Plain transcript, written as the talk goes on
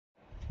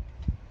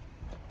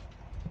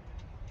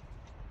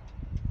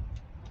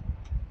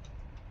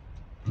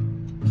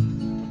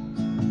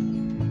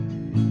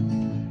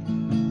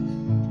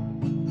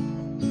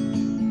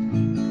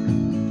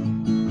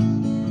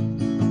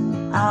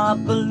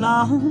up a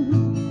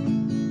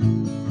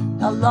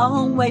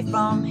long way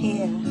from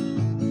here.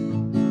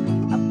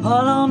 I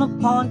put on a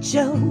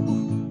poncho,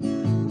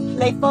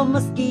 play for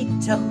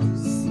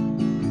mosquitoes,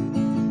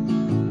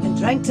 and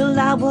drank till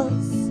I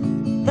was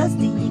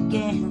thirsty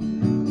again.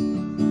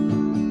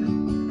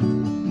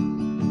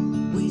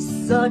 We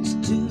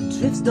searched two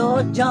thrift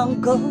store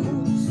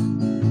jungles,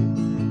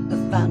 I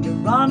found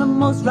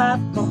Geronimo's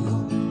rifle,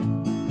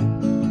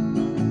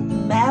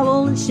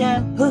 marrow and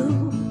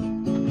shampoo,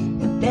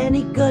 and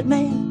Benny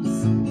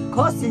Goodman's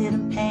corset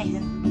and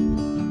pan.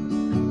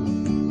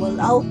 Well,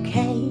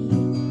 okay,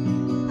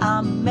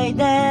 I made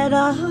that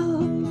up.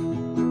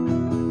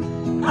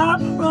 I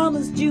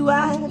promised you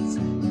I'd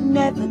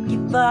never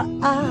give up.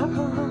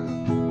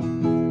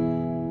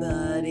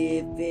 But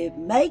if it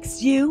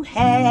makes you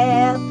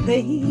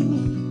happy,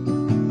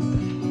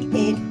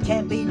 it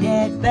can't be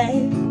that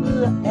bad.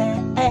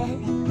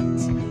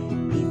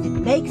 If it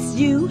makes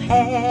you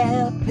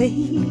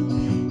happy,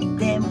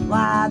 then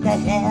why the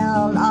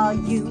hell are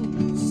you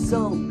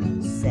so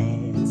sad?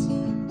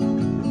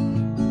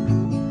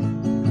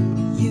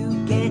 You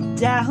get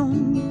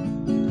down,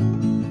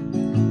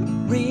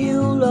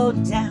 real low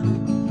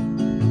down,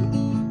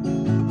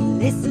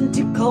 listen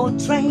to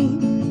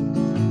Coltrane,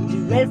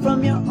 you read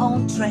from your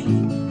own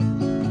train.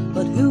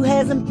 But who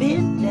hasn't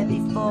been there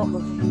before?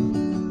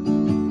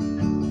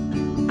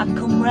 I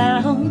come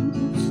around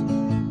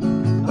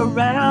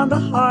the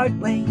hard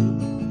way.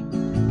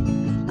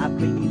 I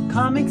bring you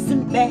comics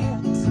and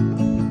bats,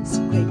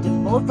 scrape the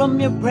mold from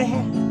your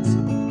bread,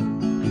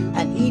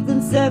 and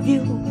even serve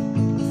you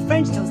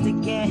French toast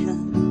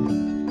again.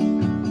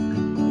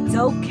 It's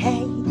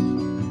okay,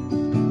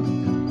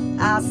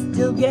 I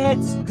still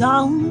get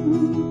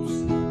stones.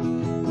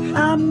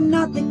 I'm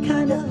not the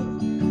kind of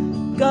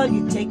girl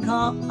you take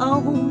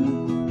home.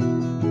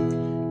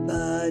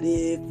 But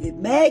if it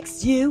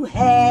makes you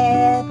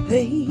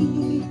happy,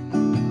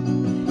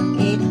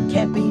 it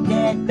can't be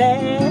that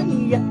bad.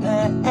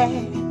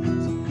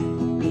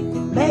 If it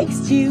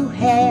makes you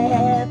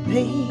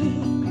happy,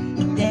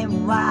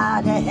 then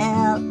why the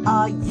hell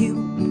are you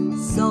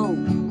so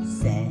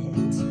sad?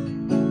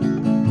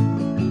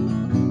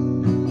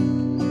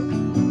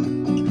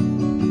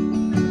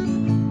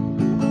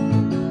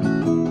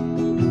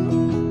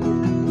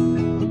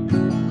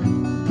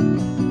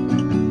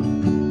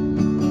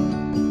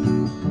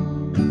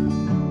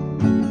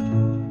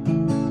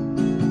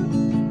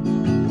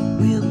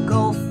 We'll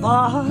go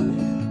far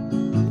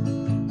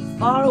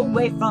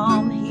away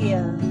from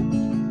here.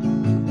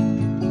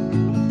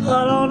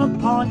 Put on a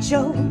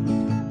poncho,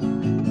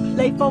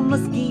 play for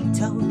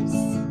mosquitoes,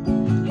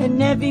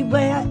 and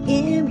everywhere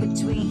in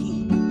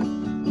between.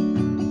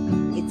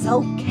 It's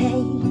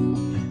okay,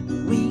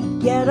 we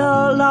get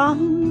along.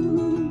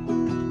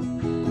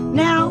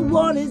 Now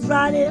what is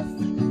right if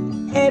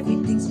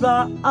everything's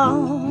wrong?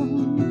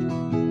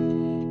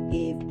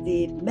 If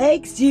it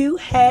makes you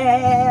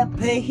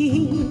happy,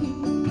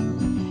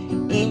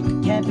 it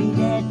can't be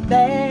that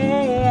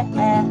bad.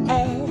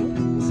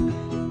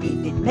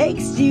 If it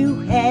makes you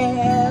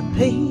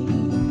happy,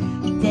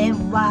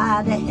 then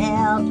why the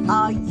hell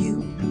are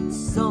you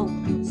so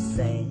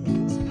sad?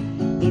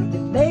 If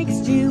it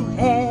makes you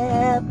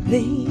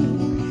happy,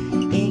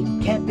 it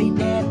can't be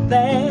that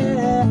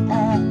bad.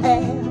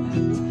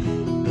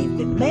 If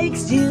it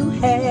makes you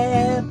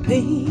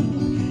happy,